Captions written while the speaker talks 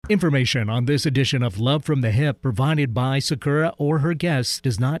Information on this edition of Love from the Hip provided by Sakura or her guests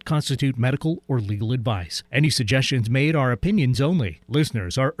does not constitute medical or legal advice. Any suggestions made are opinions only.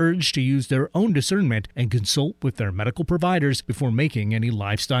 Listeners are urged to use their own discernment and consult with their medical providers before making any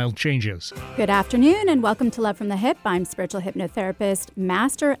lifestyle changes. Good afternoon and welcome to Love from the Hip. I'm spiritual hypnotherapist,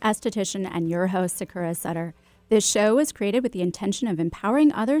 master esthetician, and your host, Sakura Sutter. This show was created with the intention of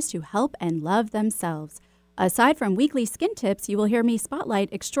empowering others to help and love themselves. Aside from weekly skin tips, you will hear me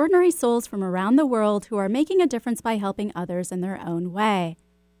spotlight extraordinary souls from around the world who are making a difference by helping others in their own way.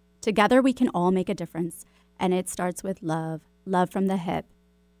 Together, we can all make a difference, and it starts with love from the hip.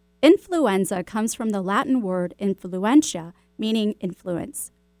 Influenza comes from the Latin word influentia, meaning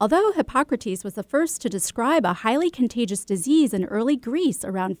influence. Although Hippocrates was the first to describe a highly contagious disease in early Greece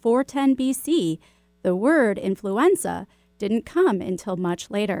around 410 BC, the word influenza didn't come until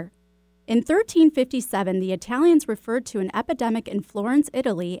much later. In 1357, the Italians referred to an epidemic in Florence,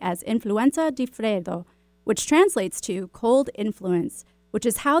 Italy as influenza di freddo, which translates to cold influence, which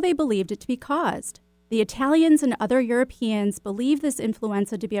is how they believed it to be caused. The Italians and other Europeans believed this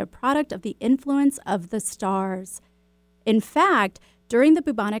influenza to be a product of the influence of the stars. In fact, during the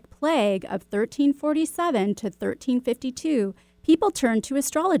bubonic plague of 1347 to 1352, people turned to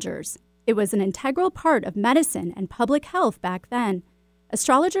astrologers. It was an integral part of medicine and public health back then.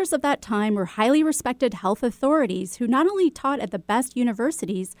 Astrologers of that time were highly respected health authorities who not only taught at the best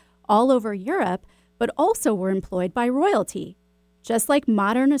universities all over Europe, but also were employed by royalty. Just like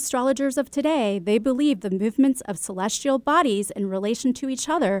modern astrologers of today, they believed the movements of celestial bodies in relation to each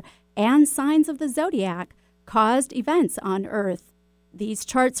other and signs of the zodiac caused events on Earth. These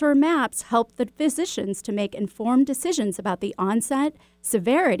charts or maps helped the physicians to make informed decisions about the onset,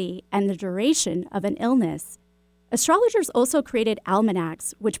 severity, and the duration of an illness. Astrologers also created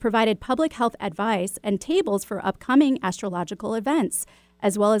almanacs, which provided public health advice and tables for upcoming astrological events,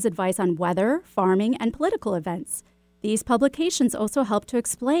 as well as advice on weather, farming, and political events. These publications also helped to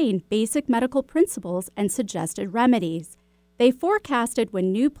explain basic medical principles and suggested remedies. They forecasted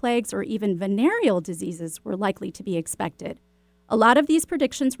when new plagues or even venereal diseases were likely to be expected. A lot of these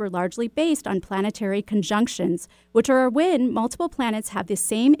predictions were largely based on planetary conjunctions, which are when multiple planets have the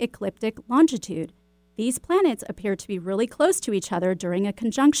same ecliptic longitude. These planets appear to be really close to each other during a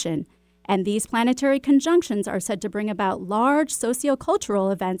conjunction, and these planetary conjunctions are said to bring about large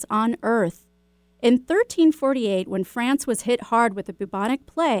sociocultural events on Earth. In 1348, when France was hit hard with the bubonic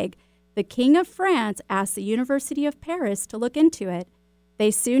plague, the King of France asked the University of Paris to look into it.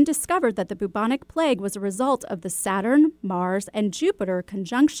 They soon discovered that the bubonic plague was a result of the Saturn, Mars, and Jupiter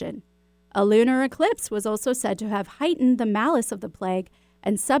conjunction. A lunar eclipse was also said to have heightened the malice of the plague,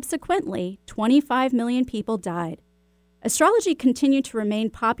 and subsequently, 25 million people died. Astrology continued to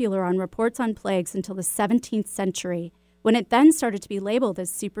remain popular on reports on plagues until the 17th century, when it then started to be labeled as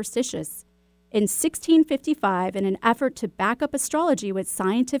superstitious. In 1655, in an effort to back up astrology with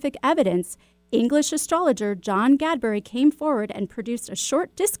scientific evidence, English astrologer John Gadbury came forward and produced a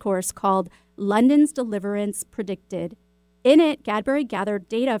short discourse called London's Deliverance Predicted. In it, Gadbury gathered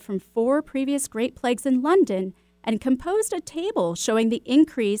data from 4 previous Great Plagues in London and composed a table showing the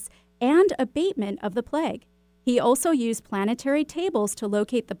increase and abatement of the plague. He also used planetary tables to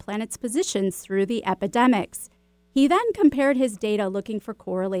locate the planets' positions through the epidemics. He then compared his data looking for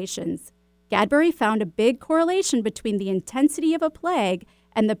correlations. Gadbury found a big correlation between the intensity of a plague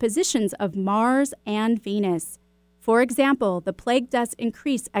and the positions of Mars and Venus. For example, the plague deaths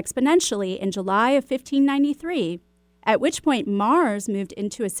increased exponentially in July of 1593, at which point Mars moved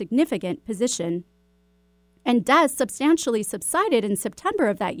into a significant position. And deaths substantially subsided in September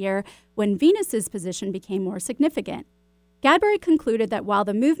of that year when Venus's position became more significant. Gadbury concluded that while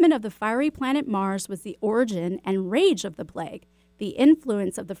the movement of the fiery planet Mars was the origin and rage of the plague, the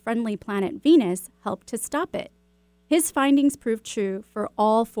influence of the friendly planet Venus helped to stop it. His findings proved true for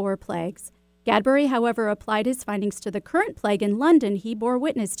all 4 plagues. Gadbury, however, applied his findings to the current plague in London he bore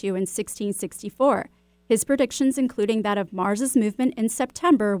witness to in 1664. His predictions, including that of Mars's movement in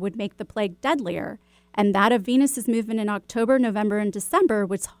September, would make the plague deadlier, and that of Venus's movement in October, November, and December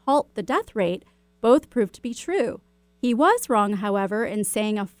would halt the death rate, both proved to be true. He was wrong, however, in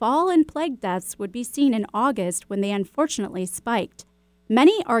saying a fall in plague deaths would be seen in August when they unfortunately spiked.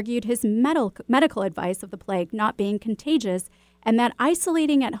 Many argued his medical advice of the plague not being contagious and that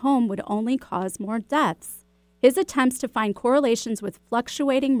isolating at home would only cause more deaths. His attempts to find correlations with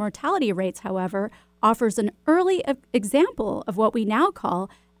fluctuating mortality rates, however, offers an early example of what we now call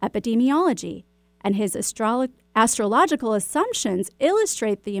epidemiology, and his astrological assumptions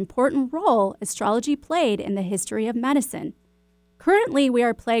illustrate the important role astrology played in the history of medicine. Currently, we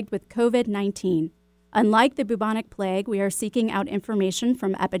are plagued with COVID-19. Unlike the bubonic plague, we are seeking out information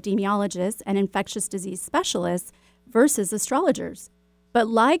from epidemiologists and infectious disease specialists versus astrologers. But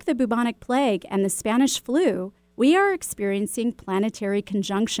like the bubonic plague and the Spanish flu, we are experiencing planetary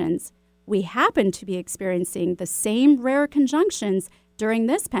conjunctions. We happen to be experiencing the same rare conjunctions during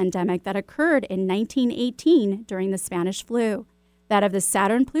this pandemic that occurred in 1918 during the Spanish flu, that of the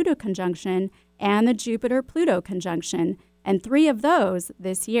Saturn-Pluto conjunction and the Jupiter-Pluto conjunction, and 3 of those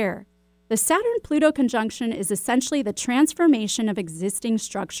this year. The Saturn-Pluto conjunction is essentially the transformation of existing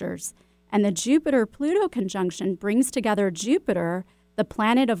structures, and the Jupiter-Pluto conjunction brings together Jupiter, the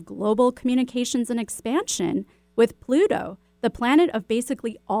planet of global communications and expansion, with Pluto, the planet of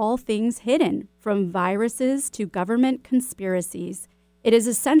basically all things hidden, from viruses to government conspiracies. It is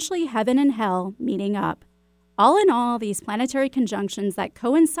essentially heaven and hell meeting up. All in all, these planetary conjunctions that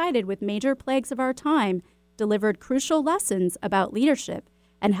coincided with major plagues of our time delivered crucial lessons about leadership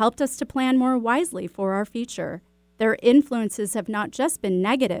and helped us to plan more wisely for our future. Their influences have not just been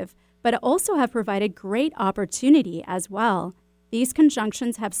negative, but also have provided great opportunity as well. These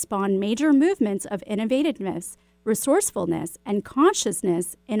conjunctions have spawned major movements of innovativeness, resourcefulness, and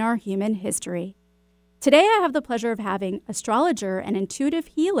consciousness in our human history. Today, I have the pleasure of having astrologer and intuitive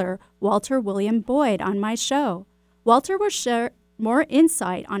healer Walter William Boyd on my show. Walter will share more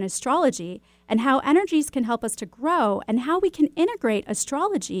insight on astrology and how energies can help us to grow and how we can integrate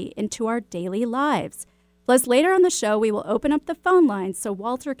astrology into our daily lives. Plus, later on the show, we will open up the phone lines so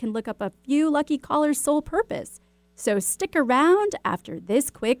Walter can look up a few lucky callers' soul purpose. So stick around after this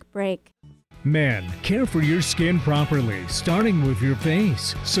quick break. Men, care for your skin properly, starting with your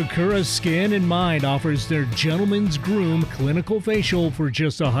face. Sakura Skin and Mind offers their Gentleman's Groom Clinical Facial for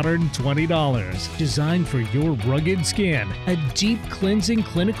just $120. Designed for your rugged skin, a deep cleansing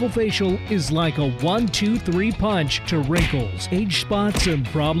clinical facial is like a 1-2-3 punch to wrinkles, age spots, and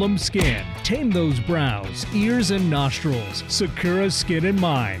problem skin. Tame those brows, ears, and nostrils. Sakura Skin and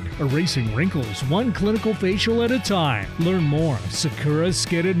Mind, erasing wrinkles one clinical facial at a time. Learn more at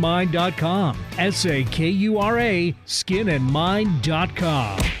sakuraskinandmind.com. SAKURA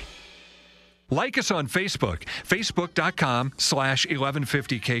skinandmind.com. Like us on Facebook,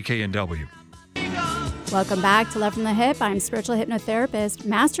 facebook.com/1150kknw. Welcome back to Love from the Hip. I'm spiritual hypnotherapist,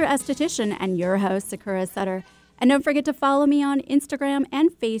 master esthetician, and your host, Sakura Sutter. And don't forget to follow me on Instagram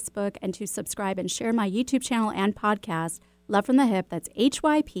and Facebook and to subscribe and share my YouTube channel and podcast, Love from the Hip, that's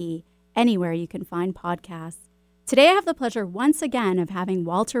HYP, anywhere you can find podcasts. Today, I have the pleasure once again of having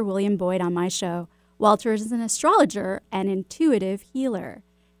Walter William Boyd on my show. Walter is an astrologer and intuitive healer.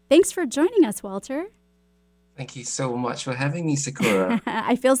 Thanks for joining us, Walter. Thank you so much for having me, Sakura.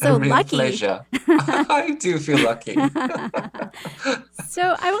 I feel so lucky. Pleasure. I do feel lucky.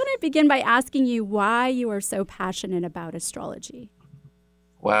 So I want to begin by asking you why you are so passionate about astrology.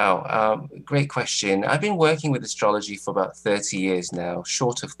 Wow, great question. I've been working with astrology for about 30 years now,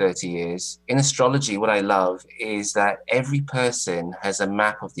 short of 30 years. In astrology, what I love is that every person has a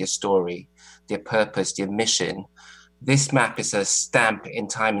map of their story, their purpose, their mission. This map is a stamp in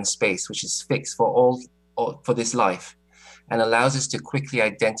time and space, which is fixed for this life and allows us to quickly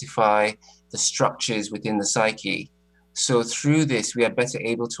identify the structures within the psyche. So through this, we are better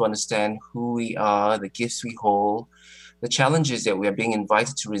able to understand who we are, the gifts we hold, the challenges that we are being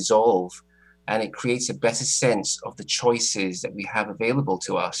invited to resolve, and it creates a better sense of the choices that we have available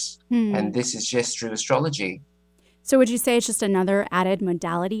to us. And this is just through astrology. So would you say it's just another added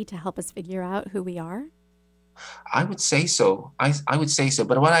modality to help us figure out who we are? I would say so. I would say so.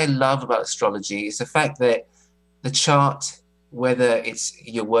 But what I love about astrology is the fact that the chart, whether it's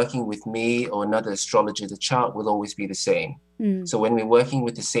you're working with me or another astrologer, the chart will always be the same. So when we're working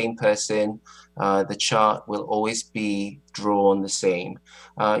with the same person, the chart will always be drawn the same.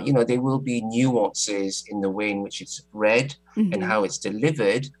 There will be nuances in the way in which it's read and how it's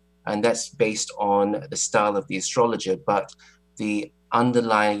delivered, and that's based on the style of the astrologer, but the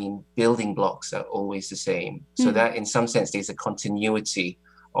underlying building blocks are always the same. So that in some sense, there's a continuity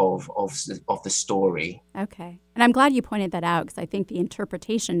of the story. Okay. And I'm glad you pointed that out because I think the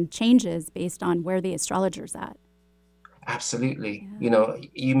interpretation changes based on where the astrologer's at. Absolutely. Yeah.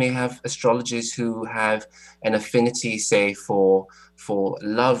 You may have astrologers who have an affinity, say, for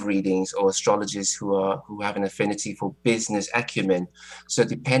love readings, or astrologers who have an affinity for business acumen. So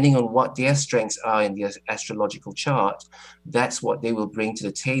depending on what their strengths are in the astrological chart, that's what they will bring to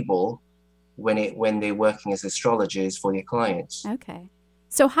the table when they're working as astrologers for their clients. Okay.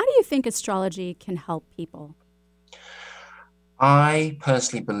 So how do you think astrology can help people? I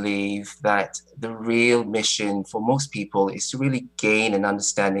personally believe that the real mission for most people is to really gain an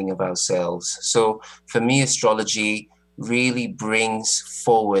understanding of ourselves. So for me, astrology really brings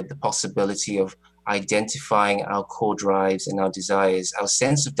forward the possibility of identifying our core drives and our desires, our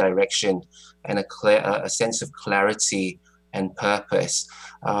sense of direction, and a sense of clarity and purpose.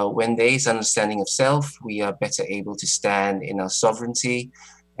 When there is understanding of self, we are better able to stand in our sovereignty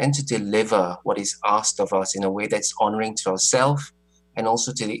and to deliver what is asked of us in a way that's honoring to ourselves and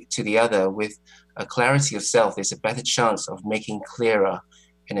also to the other. With a clarity of self, there's a better chance of making clearer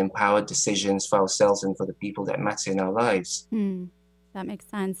and empowered decisions for ourselves and for the people that matter in our lives. That makes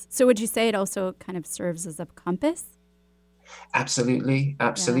sense. So would you say it also kind of serves as a compass? Absolutely.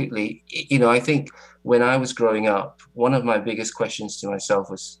 Yeah. I think when I was growing up, one of my biggest questions to myself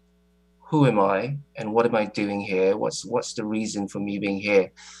was, who am I and what am I doing here? What's the reason for me being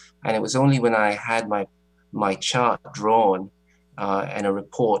here? And it was only when I had my chart drawn and a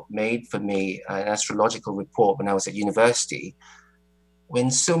report made for me, an astrological report when I was at university, when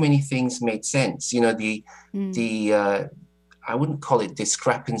so many things made sense. I wouldn't call it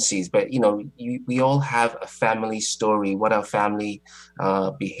discrepancies, but we all have a family story, what our family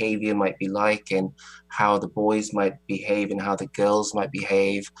behavior might be like, and how the boys might behave and how the girls might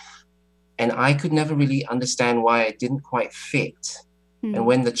behave. And I could never really understand why it didn't quite fit. And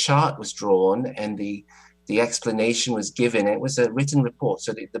when the chart was drawn and the explanation was given, it was a written report.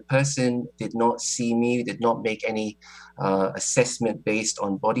 So the person did not see me, did not make any assessment based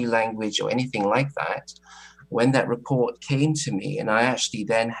on body language or anything like that. When that report came to me and I actually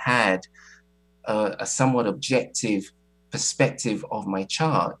then had a somewhat objective perspective of my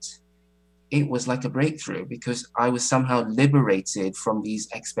chart, it was like a breakthrough, because I was somehow liberated from these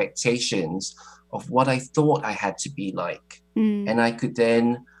expectations of what I thought I had to be like. And I could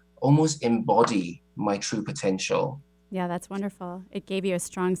then almost embody my true potential. Yeah, that's wonderful. It gave you a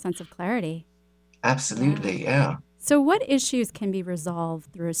strong sense of clarity. Absolutely, yeah. So what issues can be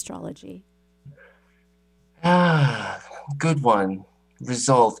resolved through astrology? Good one.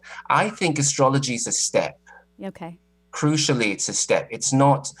 Resolved. I think astrology is a step. Okay. Crucially, it's a step. It's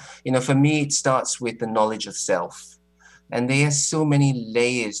not, for me, it starts with the knowledge of self. And there are so many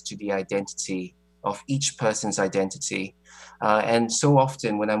layers to the identity of each person's identity. And so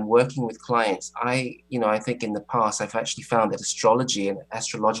often when I'm working with clients, I think in the past, I've actually found that astrology and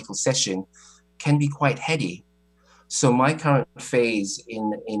astrological session can be quite heady. So my current phase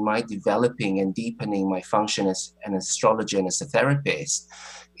in my developing and deepening my function as an astrologer and as a therapist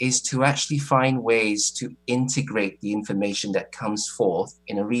is to actually find ways to integrate the information that comes forth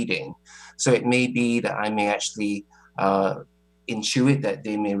in a reading. So it may be that I may actually intuit that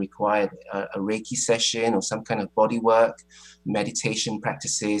they may require a Reiki session or some kind of body work, meditation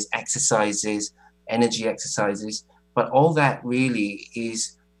practices, exercises, energy exercises. But all that really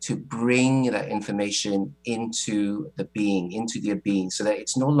is to bring that information into their being, so that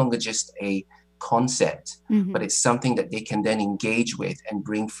it's no longer just a concept, but it's something that they can then engage with and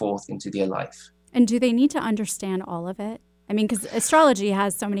bring forth into their life. And do they need to understand all of it? I mean, because astrology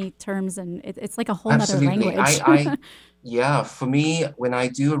has so many terms and it's like a whole other language. Yeah, for me, when I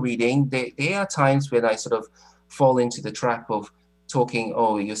do a reading, there are times when I sort of fall into the trap of talking,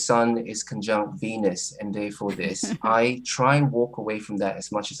 oh, your sun is conjunct Venus and therefore this. I try and walk away from that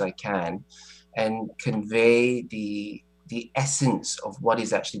as much as I can and convey the essence of what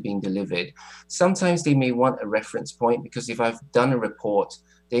is actually being delivered. Sometimes they may want a reference point, because if I've done a report,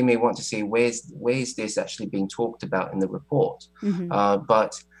 they may want to say, where is this actually being talked about in the report?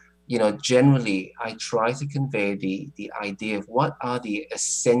 But generally, I try to convey the idea of what are the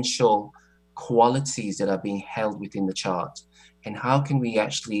essential qualities that are being held within the chart, and how can we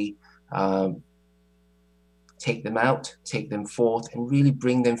actually take them out, take them forth, and really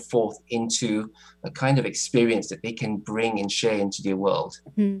bring them forth into a kind of experience that they can bring and share into their world.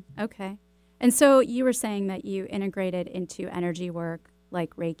 Okay. And so you were saying that you integrated into energy work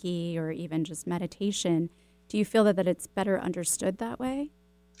like Reiki or even just meditation. Do you feel that it's better understood that way?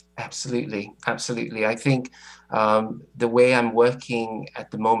 Absolutely. I think the way I'm working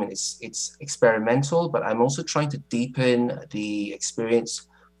at the moment it's experimental, but I'm also trying to deepen the experience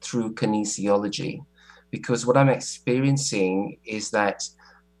through kinesiology, because what I'm experiencing is that,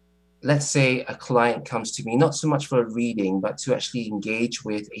 let's say a client comes to me, not so much for a reading, but to actually engage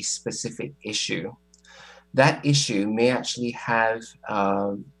with a specific issue. That issue may actually have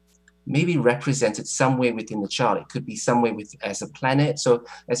maybe represented somewhere within the chart. It could be somewhere as a planet. So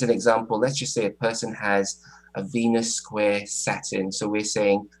as an example, let's just say a person has a Venus square Saturn. So we're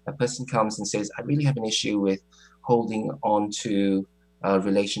saying a person comes and says, I really have an issue with holding on to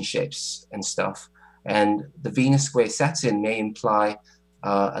relationships and stuff. And the Venus square Saturn may imply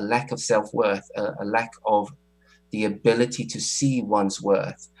a lack of self-worth, a lack of the ability to see one's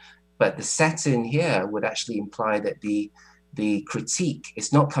worth. But the Saturn here would actually imply that the the critique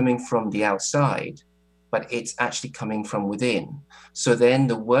is not coming from the outside, but it's actually coming from within. So then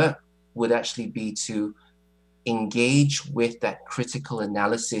the work would actually be to engage with that critical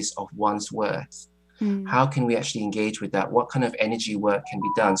analysis of one's worth. How can we actually engage with that? What kind of energy work can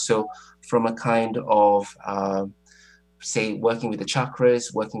be done? So from a kind of, say, working with the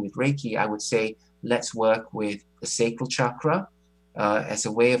chakras, working with Reiki, I would say, let's work with the sacral chakra as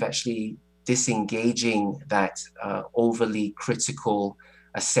a way of actually disengaging that overly critical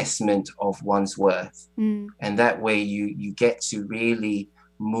assessment of one's worth. And that way you get to really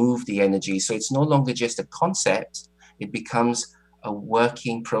move the energy. So it's no longer just a concept, it becomes a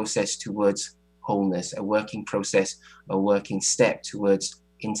working process towards wholeness, a working process, a working step towards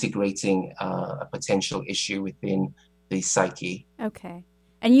integrating a potential issue within the psyche. Okay.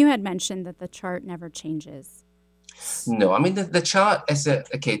 And you had mentioned that the chart never changes. No, I mean, the chart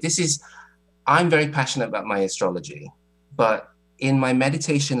I'm very passionate about my astrology, but in my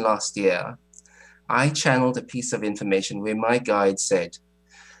meditation last year, I channeled a piece of information where my guide said,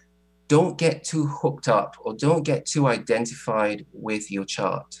 don't get too hooked up or don't get too identified with your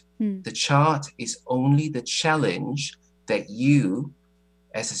chart. The chart is only the challenge that you,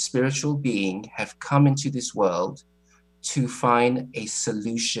 as a spiritual being, have come into this world to find a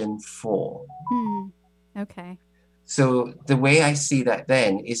solution for. Okay. So the way I see that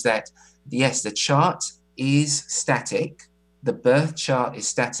then is that, yes, the chart is static. The birth chart is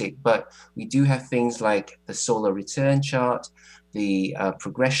static, but we do have things like the solar return chart, the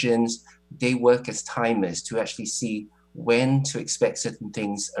progressions. They work as timers to actually see when to expect certain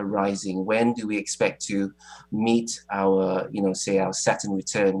things arising. When do we expect to meet our, say our Saturn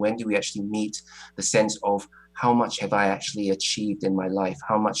return? When do we actually meet the sense of how much have I actually achieved in my life?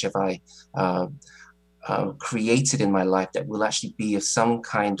 How much have I created in my life that will actually be of some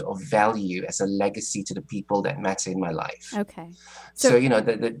kind of value as a legacy to the people that matter in my life? Okay. So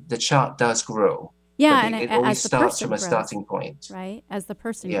the chart does grow. Yeah, and it as always the starts person from a grows, starting point. right? As the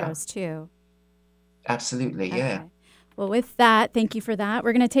person Yeah. grows too. Absolutely, yeah. Okay. Well, with that, thank you for that.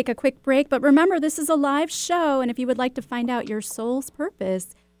 We're going to take a quick break, but remember, this is a live show, and if you would like to find out your soul's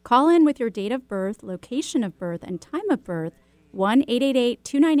purpose, call in with your date of birth, location of birth, and time of birth,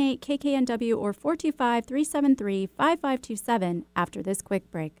 1-888-298-KKNW or 425-373-5527 after this quick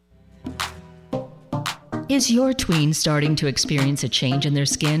break. Is your tween starting to experience a change in their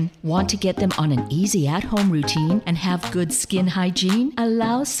skin? Want to get them on an easy at-home routine and have good skin hygiene?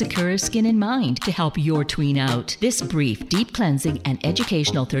 Allow Sakura Skin in Mind to help your tween out. This brief, deep cleansing and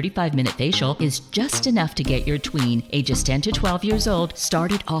educational 35-minute facial is just enough to get your tween, ages 10 to 12 years old,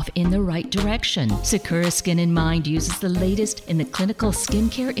 started off in the right direction. Sakura Skin in Mind uses the latest in the clinical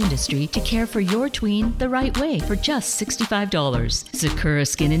skincare industry to care for your tween the right way for just $65. Sakura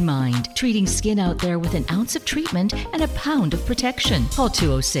Skin in Mind, treating skin out there with an ounce of treatment and a pound of protection. Call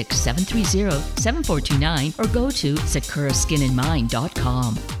 206-730-7429 or go to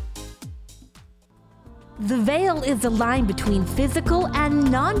sakuraskininmind.com. The veil is a line between physical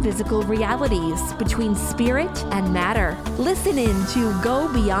and non-physical realities, between spirit and matter. Listen in to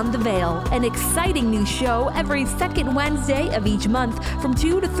Go Beyond the Veil, an exciting new show every second Wednesday of each month from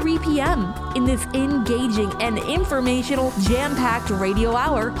 2 to 3 p.m. In this engaging and informational, jam-packed radio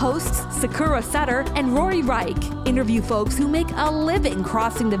hour, hosts Sakura Sutter and Rory Reich interview folks who make a living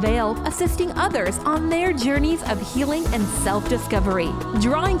crossing the veil, assisting others on their journeys of healing and self-discovery.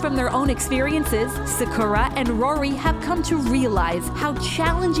 Drawing from their own experiences, Sakura and Rory have come to realize how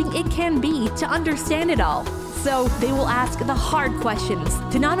challenging it can be to understand it all. So they will ask the hard questions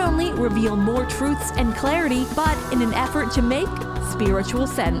to not only reveal more truths and clarity, but in an effort to make spiritual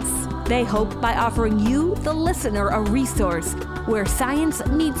sense. They hope by offering you, the listener, a resource where science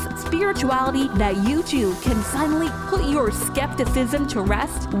meets spirituality that you too can finally put your skepticism to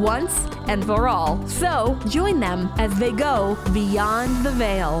rest once and for all. So join them as they go beyond the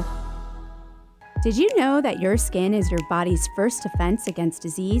veil. Did you know that your skin is your body's first defense against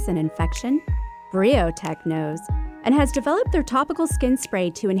disease and infection? Briotech knows and has developed their topical skin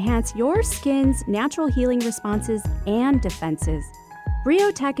spray to enhance your skin's natural healing responses and defenses.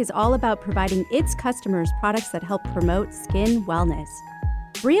 Briotech is all about providing its customers products that help promote skin wellness.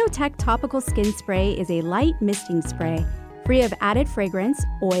 Briotech Topical Skin Spray is a light misting spray free of added fragrance,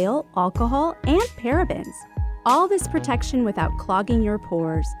 oil, alcohol, and parabens. All this protection without clogging your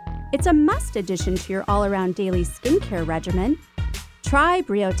pores. It's a must addition to your all-around daily skincare regimen. Try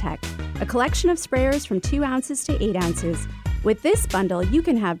Briotech, a collection of sprayers from 2 ounces to 8 ounces. With this bundle, you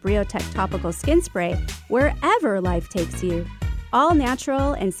can have Briotech Topical Skin Spray wherever life takes you. All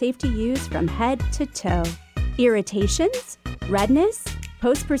natural and safe to use from head to toe. Irritations? Redness?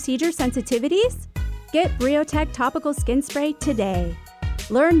 Post-procedure sensitivities? Get BrioTech Topical Skin Spray today.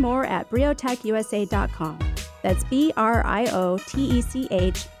 Learn more at briotechusa.com. That's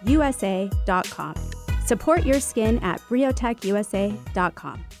BrioTechUSA.com. Support your skin at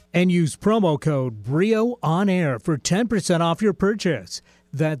briotechusa.com. And use promo code BRIO on air for 10% off your purchase.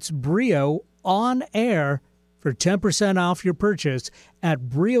 That's BRIO on air for 10% off your purchase at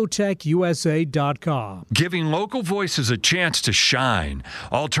briotechusa.com. Giving local voices a chance to shine.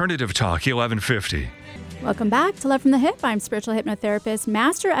 Alternative Talk 1150. Welcome back to Love from the Hip. I'm spiritual hypnotherapist,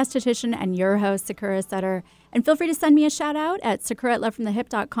 master esthetician, and your host, Sakura Sutter. And feel free to send me a shout out at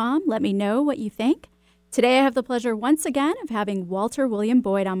sakura@lovefromthehip.com. Let me know what you think. Today, I have the pleasure once again of having Walter William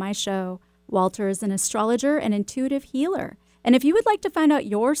Boyd on my show. Walter is an astrologer and intuitive healer. And if you would like to find out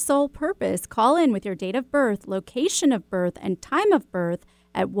your soul purpose, call in with your date of birth, location of birth, and time of birth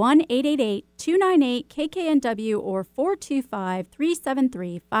at 1-888-298-KKNW or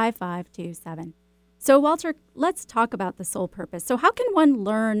 425-373-5527. So, Walter, let's talk about the soul purpose. So how can one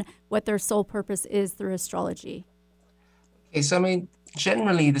learn what their soul purpose is through astrology? Okay, so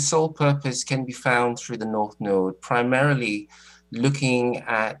generally the soul purpose can be found through the North Node, primarily looking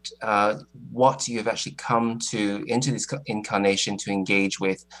at what you've actually come to into this incarnation to engage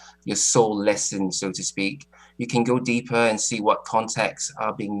with, your soul lesson, so to speak. You can go deeper and see what contacts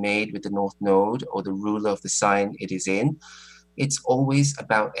are being made with the North Node or the ruler of the sign it is in. It's always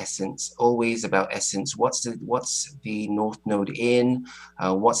about essence, always about essence. What's the North Node in?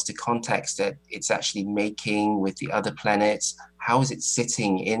 What's the contacts that it's actually making with the other planets? How is it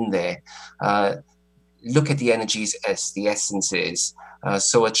sitting in there? Look at the energies as the essences.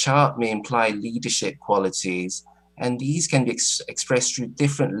 So a chart may imply leadership qualities, and these can be expressed through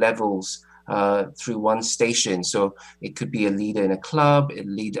different levels through one station. So it could be a leader in a club, a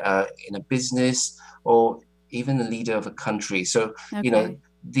leader in a business, or even a leader of a country. So, Okay.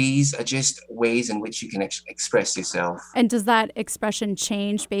 these are just ways in which you can express yourself. And does that expression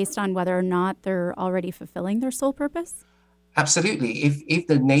change based on whether or not they're already fulfilling their soul purpose? Absolutely. If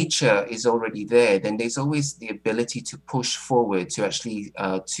the nature is already there, then there's always the ability to push forward, to actually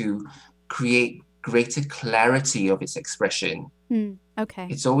to create greater clarity of its expression. Okay.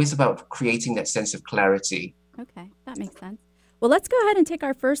 It's always about creating that sense of clarity. Okay, that makes sense. Well, let's go ahead and take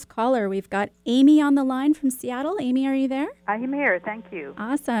our first caller. We've got Amy on the line from Seattle. Amy, are you there? I am here. Thank you.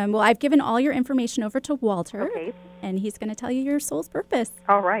 Awesome. Well, I've given all your information over to Walter, Okay. and he's going to tell you your soul's purpose.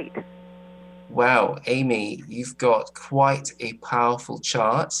 All right. Wow, Amy, you've got quite a powerful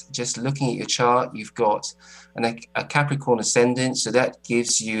chart. Just looking at your chart, you've got a Capricorn ascendant, so that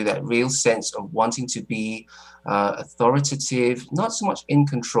gives you that real sense of wanting to be authoritative, not so much in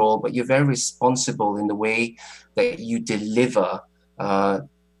control, but you're very responsible in the way that you deliver to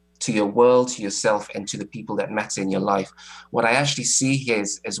your world, to yourself, and to the people that matter in your life. What I actually see here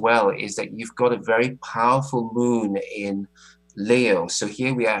as well is that you've got a very powerful moon in Leo. So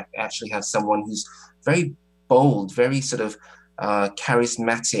here we actually have someone who's very bold, very sort of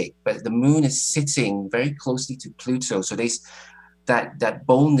charismatic, but the moon is sitting very closely to Pluto. So there's that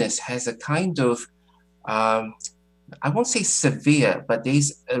boldness has a kind of, I won't say severe, but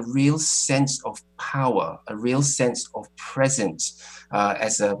there's a real sense of power, a real sense of presence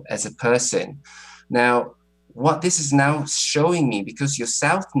as a person. Now, what this is now showing me, because your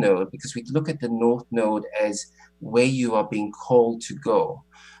South Node, because we look at the North Node as where you are being called to go.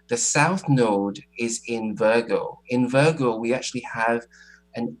 The South Node is in Virgo. In Virgo, we actually have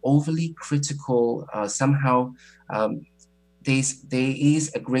an overly critical, there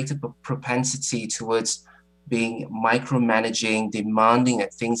is a greater propensity towards being micromanaging, demanding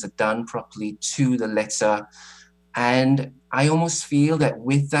that things are done properly to the letter. And I almost feel that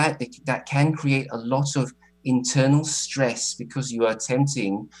with that can create a lot of internal stress, because you are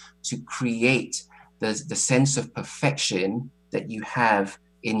attempting to create the sense of perfection that you have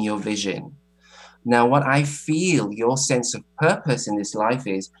in your vision. Now, what I feel your sense of purpose in this life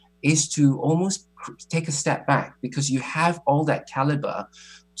is to almost take a step back, because you have all that caliber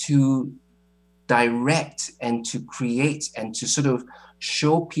to direct and to create and to sort of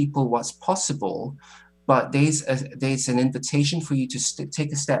show people what's possible. But there's an invitation for you to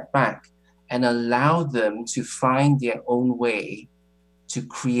take a step back and allow them to find their own way to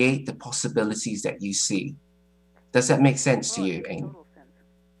create the possibilities that you see. Does that make sense to you, Amy? Total sense.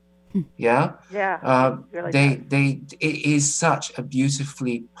 Yeah? Yeah. It is such a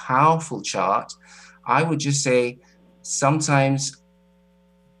beautifully powerful chart. I would just say sometimes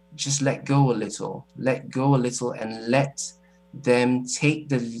just let go a little, and let them take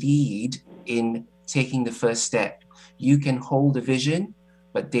the lead in taking the first step. You can hold the vision,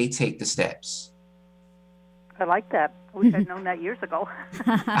 but they take the steps. I like that. I wish I'd known that years ago.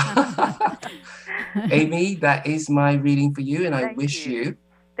 Amy, that is my reading for you, and I wish you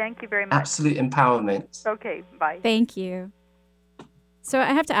thank you very much. Absolute empowerment. Okay, bye. Thank you. So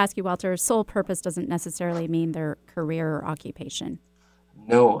I have to ask you, Walter, soul purpose doesn't necessarily mean their career or occupation.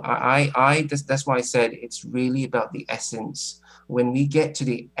 No, that's why I said it's really about the essence. When we get to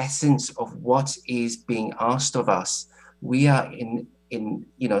the essence of what is being asked of us, we are in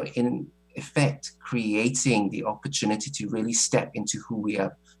effect creating the opportunity to really step into who we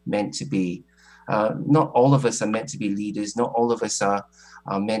are meant to be. Not all of us are meant to be leaders. Not all of us are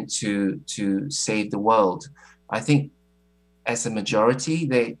meant to save the world. I think as a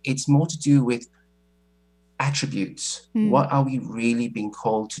majority, it's more to do with attributes. What are we really being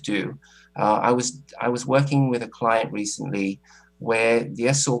called to do? I was working with a client recently where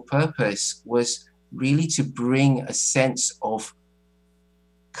their sole purpose was really to bring a sense of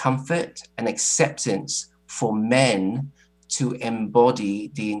comfort and acceptance for men to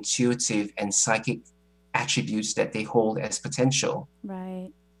embody the intuitive and psychic attributes that they hold as potential. Right.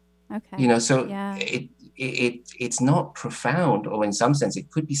 Okay. It's not profound, or in some sense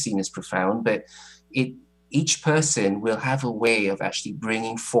it could be seen as profound, but each person will have a way of actually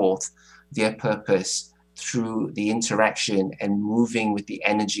bringing forth their purpose through the interaction and moving with the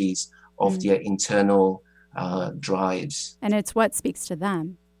energies of their internal drives. And it's what speaks to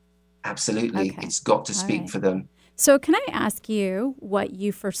them. Absolutely. Okay. It's got to speak for them. So can I ask you what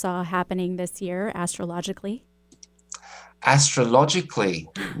you foresaw happening this year astrologically? Astrologically,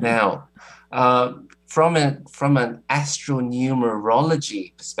 now, from an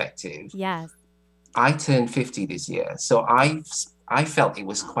astronumerology perspective, yes, I turned 50 this year, so I felt it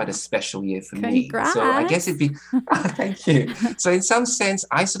was quite a special year for Congrats. Me. So I guess it'd be thank you. So in some sense,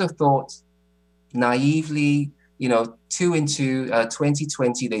 I sort of thought naively, 2 into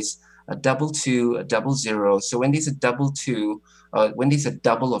 2020, there's a 2, a 00. So when there's a 2, when there's a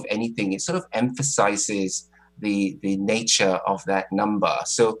double of anything, it sort of emphasizes the nature of that number.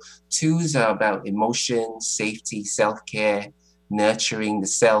 So 2s are about emotion, safety, self-care, nurturing the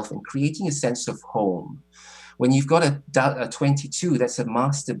self, and creating a sense of home. When you've got a 22, that's a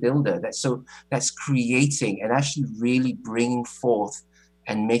master builder. That's creating and actually really bringing forth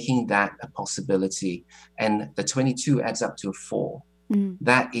and making that a possibility. And the 22 adds up to a 4.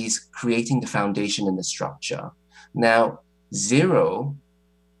 That is creating the foundation and the structure. Now, 0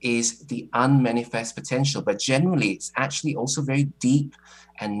 is the unmanifest potential, but generally it's actually also very deep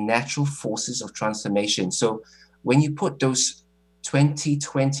and natural forces of transformation. So when you put those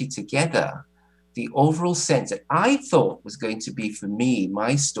 2020 together, the overall sense that I thought was going to be for me,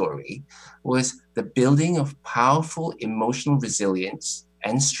 my story, was the building of powerful emotional resilience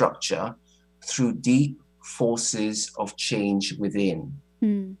and structure through deep forces of change within.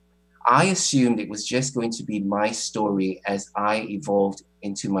 I assumed it was just going to be my story as I evolved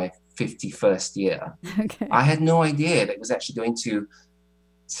into my 51st year. Okay. I had no idea that it was actually going to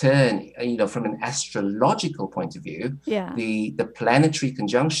turn, from an astrological point of view, the planetary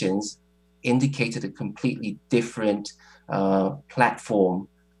conjunctions indicated a completely different platform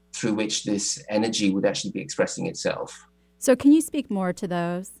through which this energy would actually be expressing itself. So can you speak more to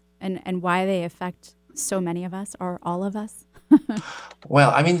those and why they affect so many of us or all of us?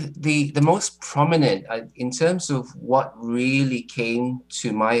 Well, I mean, the most prominent in terms of what really came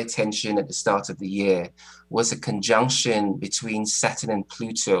to my attention at the start of the year was a conjunction between Saturn and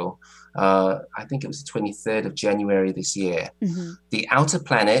Pluto. I think it was the 23rd of January this year. The outer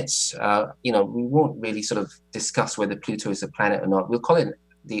planets, we won't really sort of discuss whether Pluto is a planet or not. We'll call it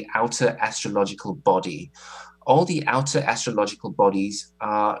the outer astrological body. All the outer astrological bodies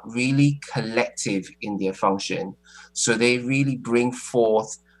are really collective in their function. So they really bring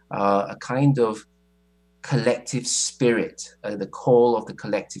forth a kind of collective spirit, the call of the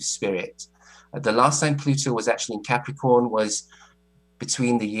collective spirit. The last time Pluto was actually in Capricorn was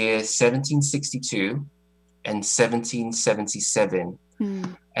between the year 1762 and 1777.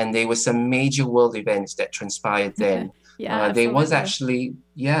 And there were some major world events that transpired then. There was actually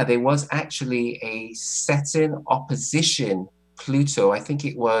a Saturn opposition Pluto. I think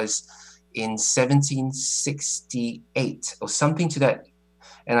it was in 1768 or something to that.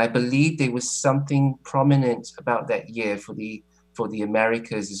 And I believe there was something prominent about that year for the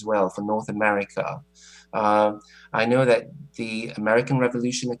Americas as well, for North America. I know that the American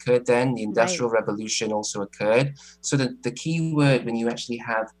Revolution occurred then, the Industrial Revolution also occurred. So the key word when you actually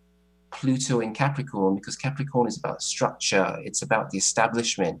have Pluto in Capricorn, because Capricorn is about structure, it's about the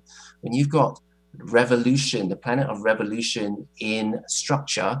establishment. When you've got revolution, the planet of revolution in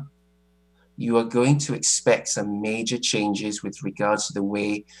structure, you are going to expect some major changes with regards to the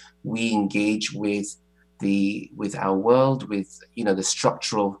way we engage with with our world, with the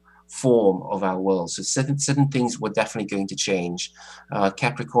structural form of our world. So certain things were definitely going to change.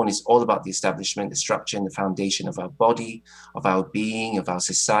 Capricorn is all about the establishment, the structure, and the foundation of our body, of our being, of our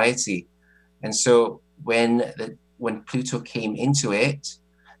society. And so when Pluto came into it,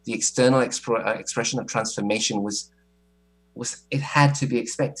 the external expression of transformation was it had to be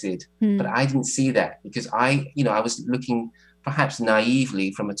expected. But I didn't see that because I was looking perhaps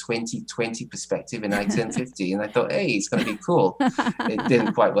naively from a 2020 perspective, and I turned 50 and I thought, hey, it's going to be cool. It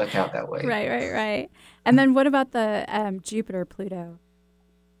didn't quite work out that way. Right. And then what about the Jupiter-Pluto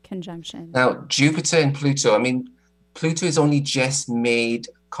conjunction? Now, Jupiter and Pluto, Pluto has only just made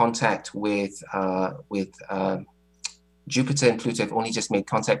contact with Jupiter and Pluto have only just made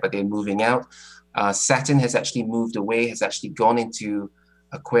contact, but they're moving out. Saturn has actually moved away, has actually gone into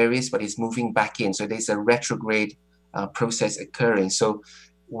Aquarius, but is moving back in. So there's a retrograde process occurring. So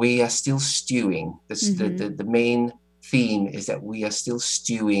we are still stewing. The main theme is that we are still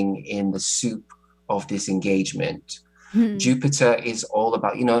stewing in the soup of this engagement. Jupiter is all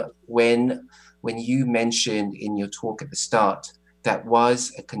about, when you mentioned in your talk at the start, that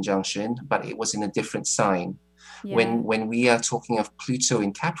was a conjunction, but it was in a different sign. Yeah. When we are talking of Pluto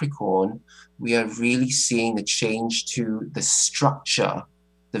in Capricorn, we are really seeing the change to the structure,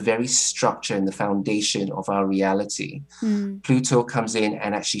 the very structure and the foundation of our reality. Pluto comes in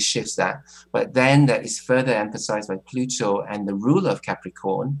and actually shifts that. But then that is further emphasized by Pluto and the ruler of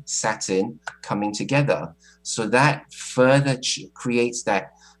Capricorn, Saturn, coming together. So that further creates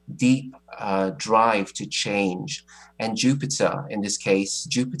that deep drive to change. And Jupiter, in this case,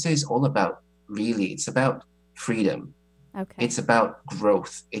 Jupiter is all about, really, it's about freedom. Okay. It's about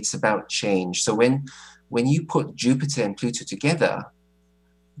growth. It's about change. So when you put Jupiter and Pluto together,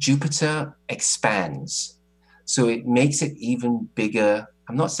 Jupiter expands. So it makes it even bigger.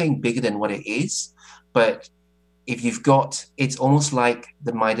 I'm not saying bigger than what it is, but if you've got, it's almost like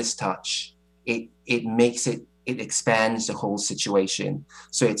the Midas touch. It makes it expands the whole situation.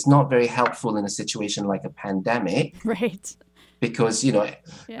 So it's not very helpful in a situation like a pandemic. Right. Because,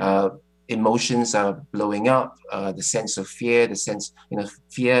 emotions are blowing up, the sense of fear,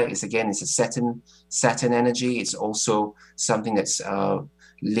 fear is a Saturn energy. It's also something that's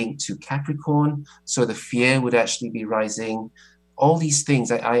linked to Capricorn. So the fear would actually be rising. All these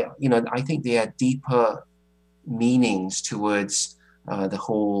things, I think they are deeper meanings towards the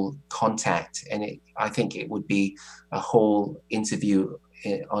whole contact. And I think it would be a whole interview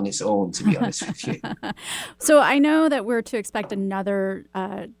on its own, to be honest with you. So I know that we're to expect another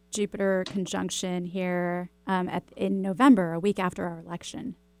Jupiter conjunction here in November, a week after our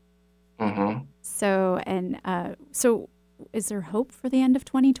election. Mm-hmm. So is there hope for the end of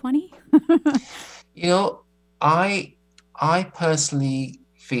 2020? I personally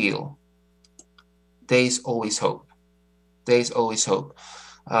feel there's always hope. There's always hope.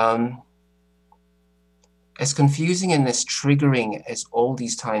 As confusing and as triggering as all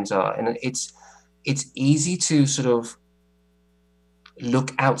these times are, and it's easy to sort of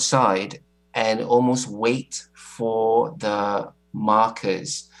look outside and almost wait for the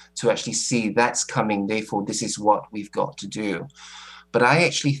markers to actually see that's coming, therefore this is what we've got to do. But I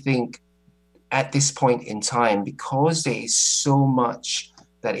actually think at this point in time, because there is so much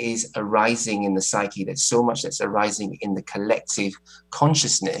that is arising in the psyche, there's so much that's arising in the collective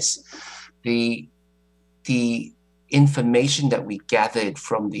consciousness, the information that we gathered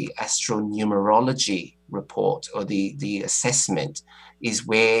from the astronumerology report or the assessment is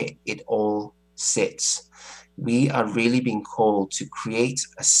where it all sits. We are really being called to create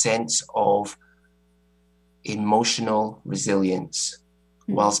a sense of emotional resilience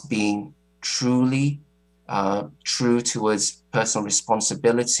whilst being truly true towards personal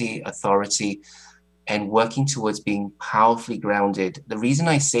responsibility, authority, and working towards being powerfully grounded. The reason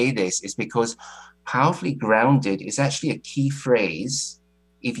I say this is because powerfully grounded is actually a key phrase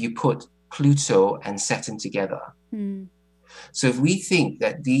if you put Pluto and Saturn together. So if we think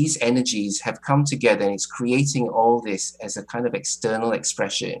that these energies have come together and it's creating all this as a kind of external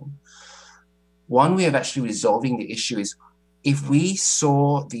expression, one way of actually resolving the issue is if we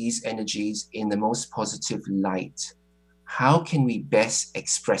saw these energies in the most positive light, how can we best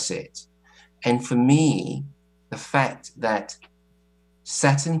express it? And for me, the fact that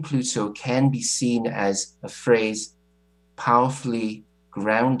Saturn Pluto can be seen as a phrase powerfully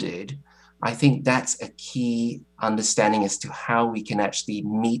grounded, I think that's a key understanding as to how we can actually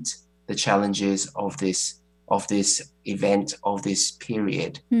meet the challenges of this event, of this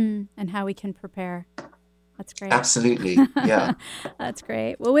period. And how we can prepare That's great. Absolutely. Yeah. That's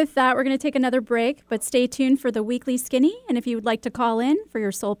great. Well, with that, we're going to take another break, but stay tuned for the Weekly Skinny. And if you would like to call in for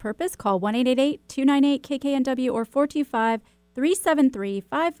your sole purpose, call 1-888-298-KKNW or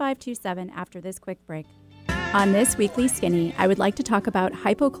 425-373-5527 after this quick break. On this Weekly Skinny, I would like to talk about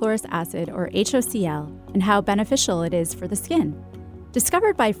hypochlorous acid, or HOCl, and how beneficial it is for the skin.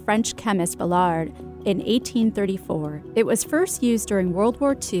 Discovered by French chemist Vallard in 1834, it was first used during World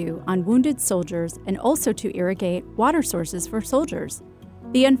War II on wounded soldiers and also to irrigate water sources for soldiers.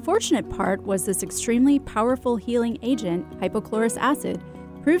 The unfortunate part was this extremely powerful healing agent, hypochlorous acid,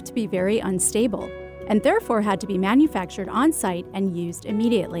 proved to be very unstable and therefore had to be manufactured on site and used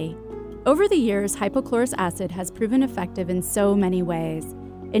immediately. Over the years, hypochlorous acid has proven effective in so many ways.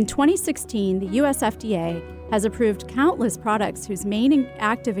 In 2016, the US FDA has approved countless products whose main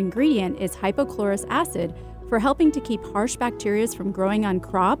active ingredient is hypochlorous acid for helping to keep harsh bacteria from growing on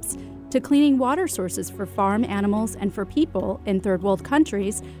crops, to cleaning water sources for farm animals and for people in third world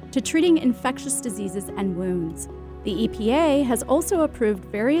countries, to treating infectious diseases and wounds. The EPA has also approved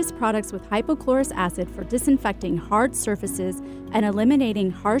various products with hypochlorous acid for disinfecting hard surfaces and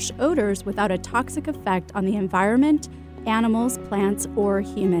eliminating harsh odors without a toxic effect on the environment, animals, plants, or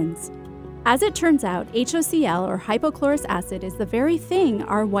humans. As it turns out, HOCl, or hypochlorous acid, is the very thing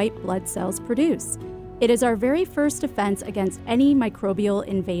our white blood cells produce. It is our very first defense against any microbial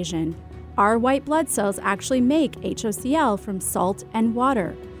invasion. Our white blood cells actually make HOCl from salt and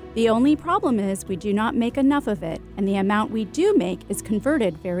water. The only problem is we do not make enough of it, and the amount we do make is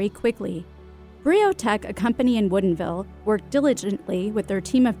converted very quickly. Briotech, a company in Woodinville, worked diligently with their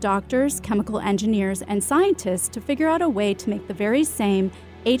team of doctors, chemical engineers, and scientists to figure out a way to make the very same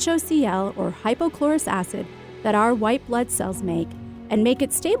HOCl, or hypochlorous acid, that our white blood cells make, and make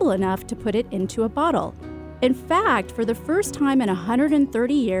it stable enough to put it into a bottle. In fact, for the first time in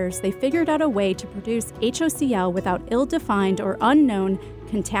 130 years, they figured out a way to produce HOCl without ill-defined or unknown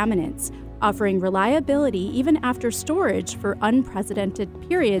contaminants, offering reliability even after storage for unprecedented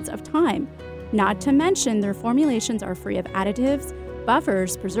periods of time. Not to mention, their formulations are free of additives,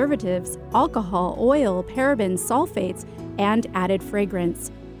 buffers, preservatives, alcohol, oil, parabens, sulfates, and added fragrance.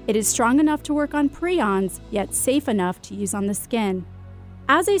 It is strong enough to work on prions, yet safe enough to use on the skin.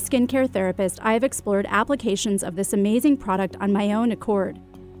 As a skincare therapist, I have explored applications of this amazing product on my own accord.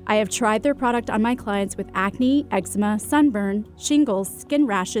 I have tried their product on my clients with acne, eczema, sunburn, shingles, skin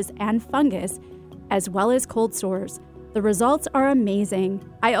rashes, and fungus, as well as cold sores. The results are amazing.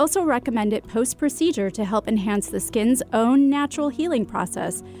 I also recommend it post-procedure to help enhance the skin's own natural healing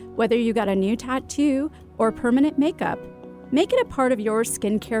process, whether you got a new tattoo or permanent makeup. Make it a part of your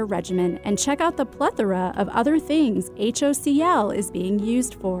skincare regimen and check out the plethora of other things HOCl is being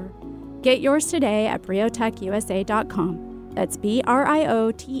used for. Get yours today at briotechusa.com. That's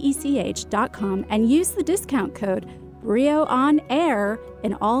BRIOTECH.com, and use the discount code BrioOnAir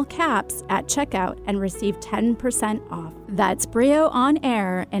in all caps at checkout and receive 10% off. That's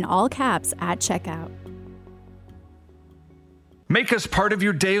BrioOnAir in all caps at checkout. Make us part of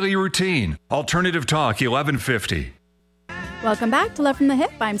your daily routine. Alternative Talk 1150. Welcome back to Love from the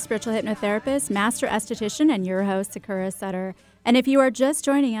Hip. I'm spiritual hypnotherapist, master esthetician, and your host, Sakura Sutter. And if you are just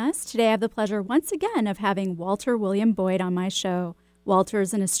joining us, today I have the pleasure once again of having Walter William Boyd on my show. Walter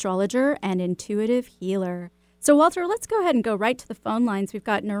is an astrologer and intuitive healer. So, Walter, let's go ahead and go right to the phone lines. We've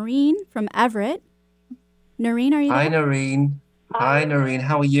got Noreen from Everett. Noreen, are you there? Hi, Noreen. Hi, Noreen.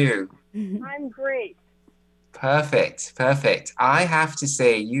 How are you? I'm great. Perfect. I have to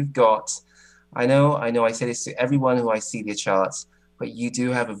say, you've got... I know, I say this to everyone who I see their charts, but you do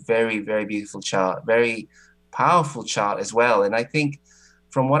have a very, very beautiful chart, very powerful chart as well. And I think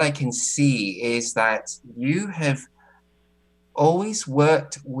from what I can see is that you have always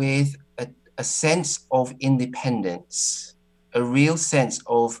worked with a sense of independence, a real sense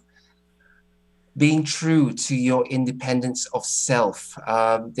of being true to your independence of self.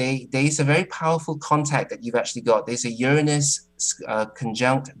 There's a very powerful contact that you've actually got. There's a Uranus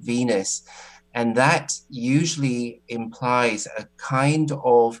conjunct Venus. And that usually implies a kind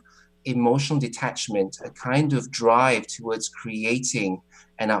of emotional detachment, a kind of drive towards creating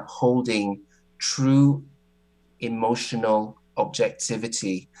and upholding true emotional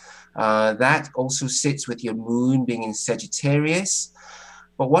objectivity. That also sits with your moon being in Sagittarius.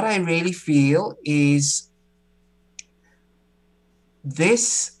 But what I really feel is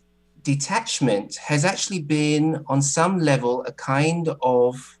this detachment has actually been, on some level, a kind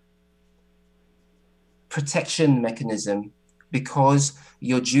of protection mechanism, because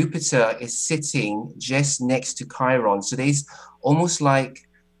your Jupiter is sitting just next to Chiron. So there's almost like,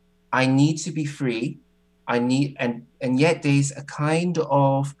 I need to be free. And yet there's a kind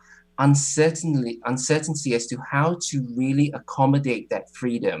of, uncertainty as to how to really accommodate that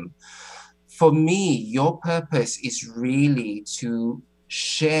freedom. For me, your purpose is really to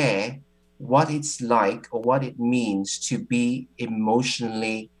share what it's like or what it means to be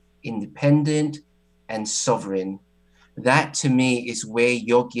emotionally independent and sovereign. That to me is where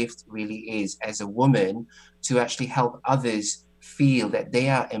your gift really is as a woman, to actually help others feel that they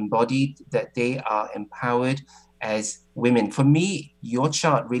are embodied, that they are empowered as women. For me, your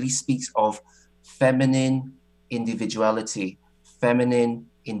chart really speaks of feminine individuality, feminine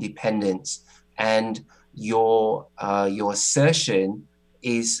independence, and your assertion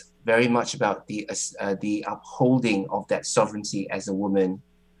is very much about the upholding of that sovereignty as a woman.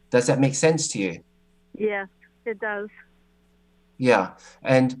 Does that make sense to you? Yes, it does. Yeah.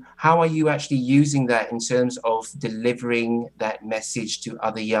 And how are you actually using that in terms of delivering that message to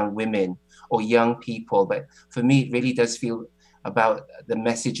other young women or young people? But for me, it really does feel about the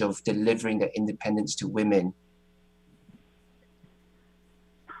message of delivering that independence to women.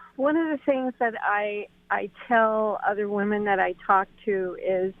 One of the things that I tell other women that I talk to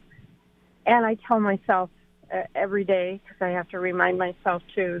is, and I tell myself every day, because I have to remind myself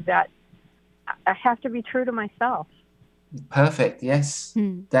too, that I have to be true to myself. Perfect. Yes.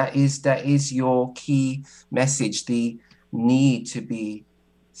 That is your key message, the need to be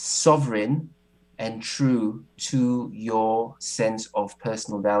sovereign and true to your sense of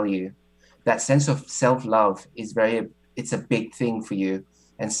personal value. That sense of self-love is it's a big thing for you.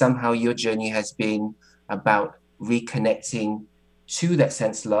 And somehow your journey has been about reconnecting to that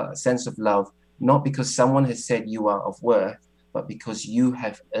sense of love, not because someone has said you are of worth, but because you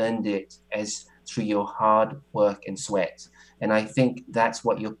have earned it through your hard work and sweat. And I think that's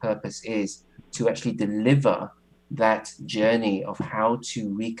what your purpose is, to actually deliver that journey of how to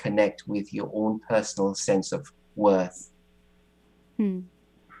reconnect with your own personal sense of worth. Thank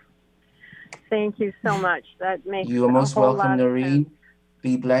you so much. That makes You are most welcome, Noreen. Sense.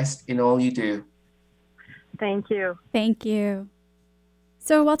 Be blessed in all you do. Thank you. Thank you.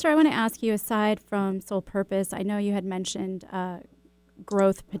 So, Walter, I want to ask you, aside from soul purpose, I know you had mentioned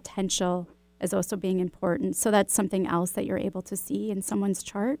growth potential as also being important. So that's something else that you're able to see in someone's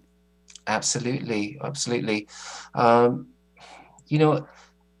chart? Absolutely. There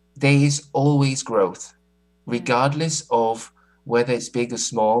is always growth. Regardless of whether it's big or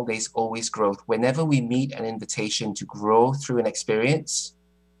small, there's always growth. Whenever we meet an invitation to grow through an experience,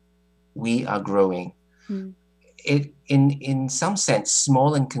 we are growing. In some sense,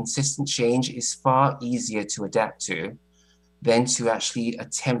 small and consistent change is far easier to adapt to than to actually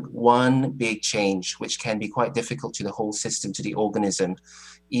attempt one big change, which can be quite difficult to the whole system, to the organism,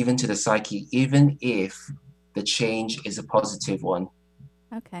 even to the psyche, even if the change is a positive one.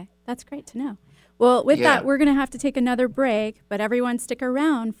 Okay, that's great to know. Well, with that, we're going to have to take another break, but everyone stick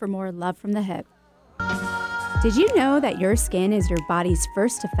around for more Love from the Hip. Did you know that your skin is your body's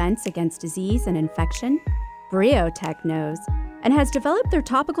first defense against disease and infection? Briotech knows and has developed their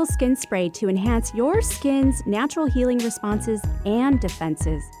topical skin spray to enhance your skin's natural healing responses and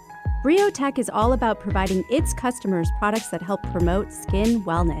defenses. Briotech is all about providing its customers products that help promote skin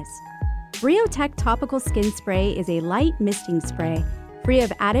wellness. Briotech Topical Skin Spray is a light misting spray free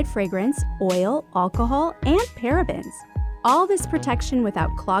of added fragrance, oil, alcohol, and parabens. All this protection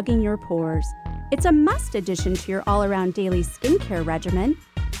without clogging your pores. It's a must addition to your all-around daily skincare regimen.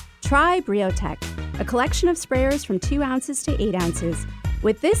 Try Briotech, a collection of sprayers from 2 ounces to 8 ounces.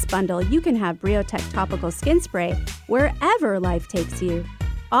 With this bundle, you can have Briotech Topical Skin Spray wherever life takes you.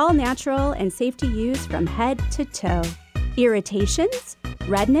 All natural and safe to use from head to toe. Irritations?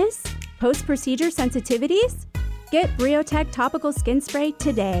 Redness? Post-procedure sensitivities? Get Briotech Topical Skin Spray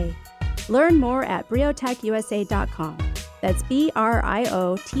today. Learn more at briotechusa.com. That's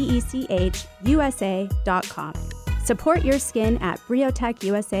BRIOTECHUSA.com. Support your skin at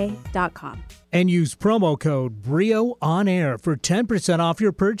briotechusa.com. And use promo code BRIO on air for 10% off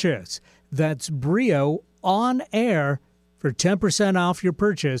your purchase. That's BRIO on air for 10% off your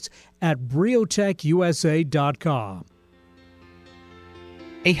purchase at briotechusa.com.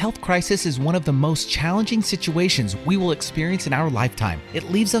 A health crisis is one of the most challenging situations we will experience in our lifetime. It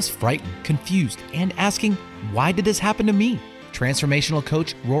leaves us frightened, confused, and asking, why did this happen to me? Transformational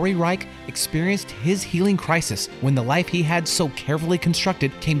coach Rory Reich experienced his healing crisis when the life he had so carefully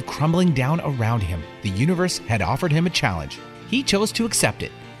constructed came crumbling down around him. The universe had offered him a challenge. He chose to accept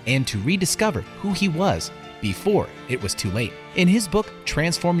it and to rediscover who he was before it was too late. In his book,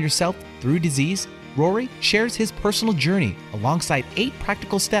 Transform Yourself Through Disease, Rory shares his personal journey alongside 8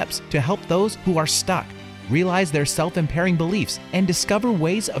 practical steps to help those who are stuck realize their self-impairing beliefs and discover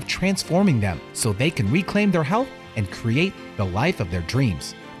ways of transforming them so they can reclaim their health and create the life of their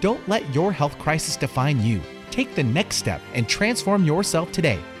dreams. Don't let your health crisis define you. Take the next step and transform yourself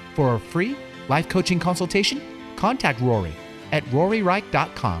today. For a free life coaching consultation, contact Rory at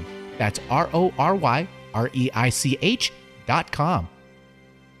roryreich.com. That's RORYREICH.com.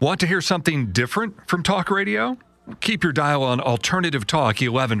 Want to hear something different from talk radio? Keep your dial on Alternative Talk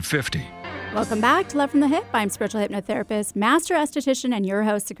 1150. Welcome back to Love from the Hip. I'm spiritual hypnotherapist, master esthetician, and your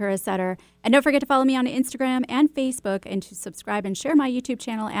host, Sakura Sutter. And don't forget to follow me on Instagram and Facebook, and to subscribe and share my YouTube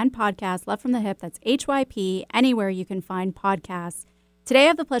channel and podcast, Love from the Hip. That's HYP, anywhere you can find podcasts. Today, I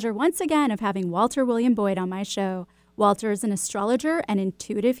have the pleasure once again of having Walter William Boyd on my show. Walter is an astrologer and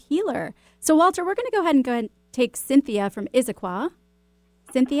intuitive healer. So, Walter, we're going to go ahead and take Cynthia from Issaquah.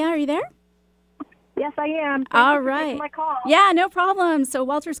 Cynthia, are you there? Yes, I am. All right. My call. Yeah, no problem. So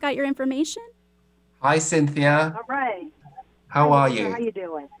Walter's got your information. Hi, Cynthia. All right. How are you? How you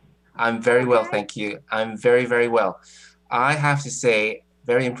doing? I'm very well, thank you. I'm very, very well. I have to say,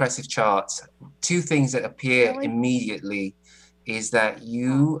 very impressive charts. Two things that appear immediately is that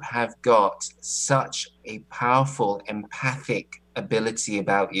you have got such a powerful, empathic ability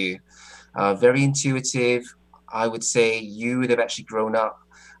about you. Very intuitive. I would say you would have actually grown up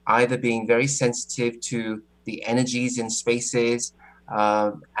either being very sensitive to the energies in spaces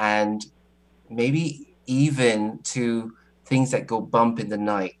and maybe even to things that go bump in the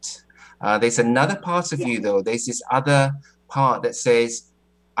night. There's another part of you, though. There's this other part that says,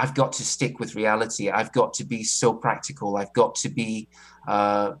 I've got to stick with reality. I've got to be so practical. I've got to be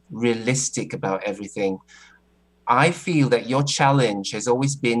realistic about everything. I feel that your challenge has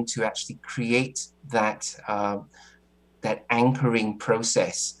always been to actually create that anchoring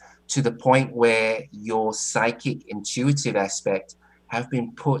process to the point where your psychic intuitive aspect have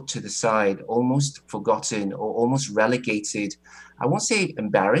been put to the side, almost forgotten or almost relegated. I won't say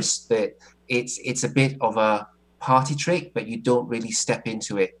embarrassed, but it's a bit of a party trick, but you don't really step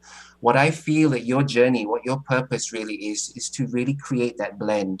into it. What I feel that your journey, what your purpose really is to really create that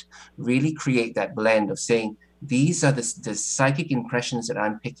blend of saying, these are the psychic impressions that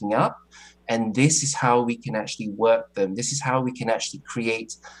I'm picking up, and this is how we can actually work them. This is how we can actually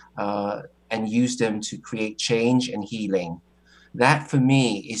create and use them to create change and healing. That, for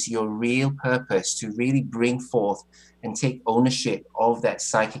me, is your real purpose, to really bring forth and take ownership of that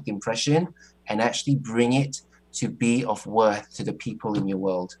psychic impression and actually bring it to be of worth to the people in your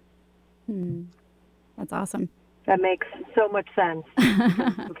world. That's awesome. That makes so much sense.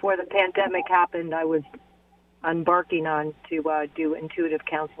 Before the pandemic happened, I was embarking on to do intuitive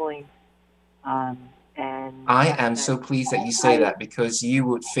counseling. And I am so pleased that you say that, because you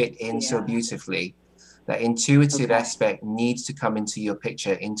would fit in so beautifully. That intuitive aspect needs to come into your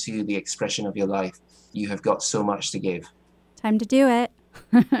picture, into the expression of your life. You have got so much to give. Time to do it.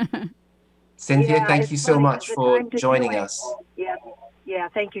 Cynthia, thank you so much for joining us. Yeah,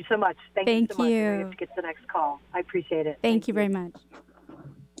 thank you so much. Thank you so much. We have to get to the next call. I appreciate it. Thank you very much.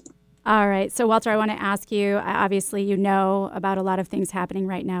 All right. So, Walter, I want to ask you, obviously, you know about a lot of things happening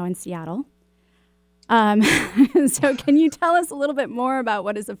right now in Seattle. So can you tell us a little bit more about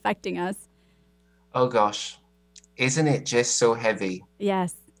what is affecting us? Oh, gosh. Isn't it just so heavy?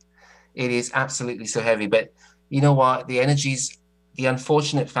 Yes. It is absolutely so heavy. But you know what? The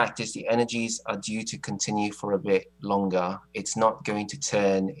unfortunate fact is the energies are due to continue for a bit longer. It's not going to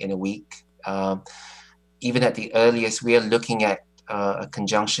turn in a week. Even at the earliest, we are looking at a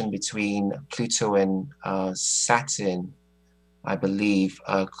conjunction between Pluto and Saturn, I believe,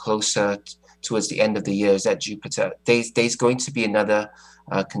 closer towards the end of the year. Is that Jupiter? There's going to be another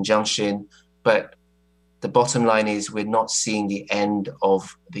conjunction, but the bottom line is we're not seeing the end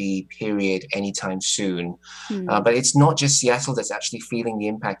of the period anytime soon. But it's not just Seattle that's actually feeling the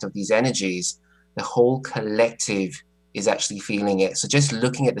impact of these energies. The whole collective is actually feeling it. So just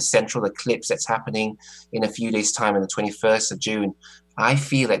looking at the central eclipse that's happening in a few days' time on the 21st of June, I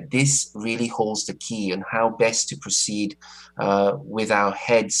feel that this really holds the key on how best to proceed with our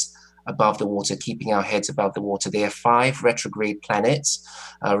heads above the water, keeping our heads above the water. There are 5 retrograde planets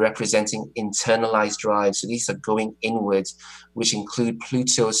representing internalized drives. So these are going inwards, which include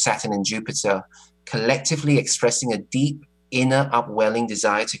Pluto, Saturn, and Jupiter, collectively expressing a deep inner upwelling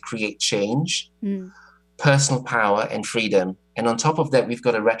desire to create change, personal power, and freedom. And on top of that, we've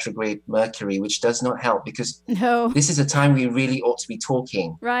got a retrograde Mercury, which does not help, because this is a time we really ought to be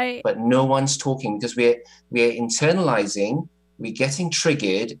talking. Right. But no one's talking, because we're internalizing, we're getting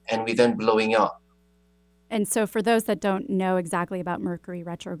triggered, and we're then blowing up. And so for those that don't know exactly about Mercury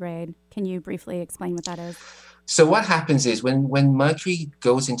retrograde, can you briefly explain what that is? So what happens is when Mercury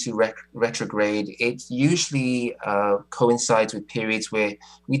goes into retrograde, it usually coincides with periods where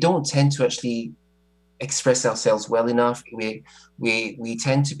we don't tend to actually express ourselves well enough. We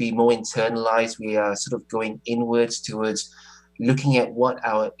tend to be more internalized. We are sort of going inwards towards looking at what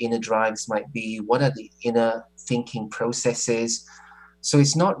our inner drives might be, what are the inner thinking processes. So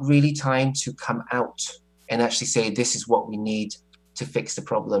it's not really time to come out and actually say, this is what we need to fix the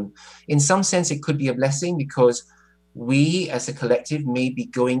problem. In some sense, it could be a blessing because we as a collective may be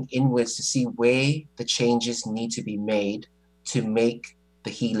going inwards to see where the changes need to be made to make the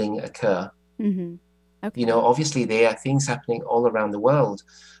healing occur. Mm-hmm. Okay. You know, obviously there are things happening all around the world,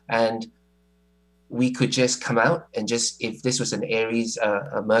 and we could just come out and just, if this was an Aries,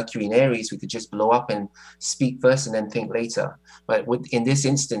 a Mercury in Aries, we could just blow up and speak first and then think later. But in this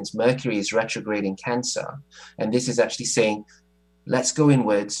instance, Mercury is retrograde in Cancer. And this is actually saying, let's go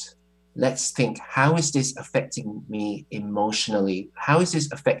inwards. Let's think, how is this affecting me emotionally? How is this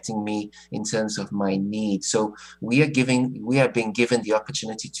affecting me in terms of my needs? So we are being given the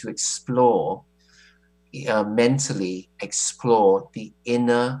opportunity to explore, mentally explore the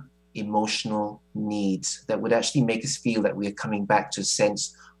inner emotional needs that would actually make us feel that we are coming back to a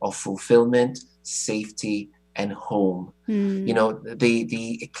sense of fulfillment, safety, and home. You know,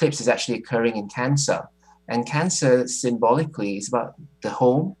 the eclipse is actually occurring in Cancer, and Cancer symbolically is about the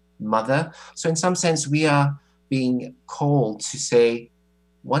home, mother. So in some sense, we are being called to say,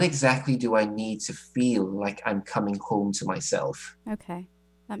 what exactly do I need to feel like I'm coming home to myself? Okay,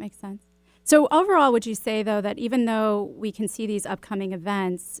 that makes sense. So overall, would you say, though, that even though we can see these upcoming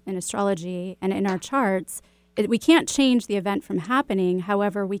events in astrology and in our charts, we can't change the event from happening,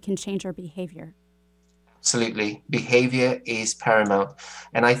 however, we can change our behavior? Absolutely. Behavior is paramount.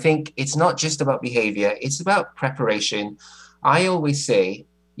 And I think it's not just about behavior, it's about preparation. I always say,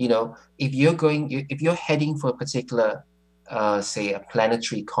 you know, if you're heading for a particular, say, a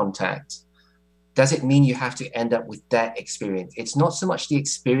planetary contact, does it mean you have to end up with that experience? It's not so much the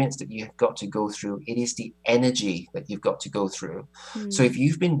experience that you've got to go through, it is the energy that you've got to go through. So if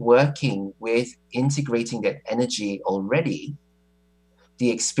you've been working with integrating that energy already,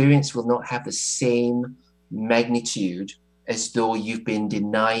 the experience will not have the same magnitude as though you've been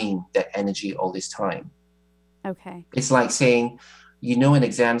denying that energy all this time. Okay. It's like saying, you know, an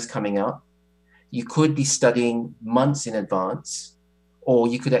exam's coming up. You could be studying months in advance, or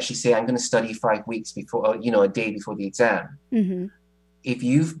you could actually say, I'm going to study 5 weeks before, or, you know, a day before the exam. Mm-hmm. If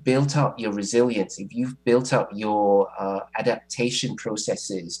you've built up your resilience, if you've built up your adaptation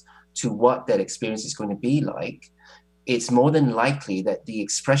processes to what that experience is going to be like, it's more than likely that the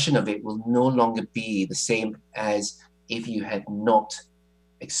expression of it will no longer be the same as if you had not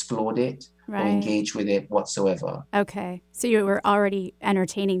explored it or engaged with it whatsoever. Okay. So you were already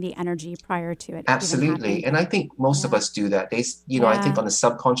entertaining the energy prior to it. Absolutely. And I think most of us do that. I think on a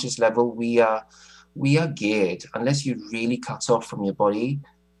subconscious level, we are geared, unless you really cut off from your body,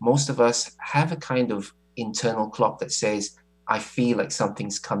 most of us have a kind of internal clock that says, I feel like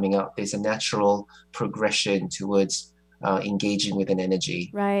something's coming up. There's a natural progression towards engaging with an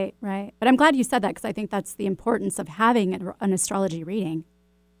energy. Right. But I'm glad you said that, because I think that's the importance of having an astrology reading.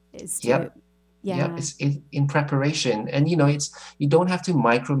 Is to, it's in preparation. And, you know, you don't have to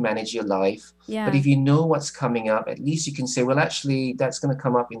micromanage your life. Yeah. But if you know what's coming up, at least you can say, well, actually, that's going to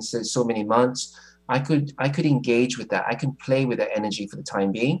come up in so many months. I could engage with that. I can play with that energy for the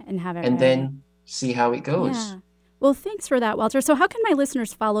time being and have it and then see how it goes. Yeah. Well, thanks for that, Walter. So how can my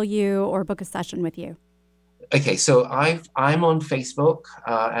listeners follow you or book a session with you? Okay, so I'm on Facebook.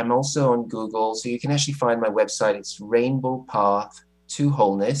 I'm also on Google. So you can actually find my website. It's Rainbow Path to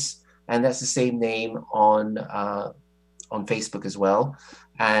Wholeness. And that's the same name on Facebook as well.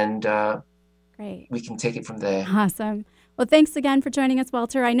 And great. We can take it from there. Awesome. Well, thanks again for joining us,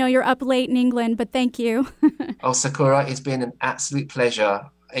 Walter. I know you're up late in England, but thank you. Oh, Sakura, it's been an absolute pleasure.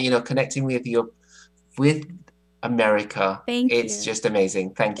 You know, connecting with you, with America. Thank you. It's just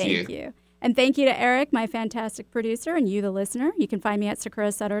amazing. Thank you. Thank you. And thank you to Eric, my fantastic producer, and you, the listener. You can find me at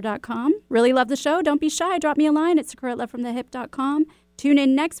SakuraSutter.com. Really love the show. Don't be shy. Drop me a line at Sakura@lovefromthehip.com. Tune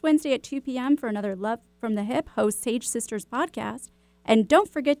in next Wednesday at 2 p.m. for another Love from the Hip host Sage Sisters podcast. And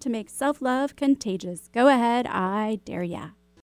don't forget to make self-love contagious. Go ahead, I dare ya.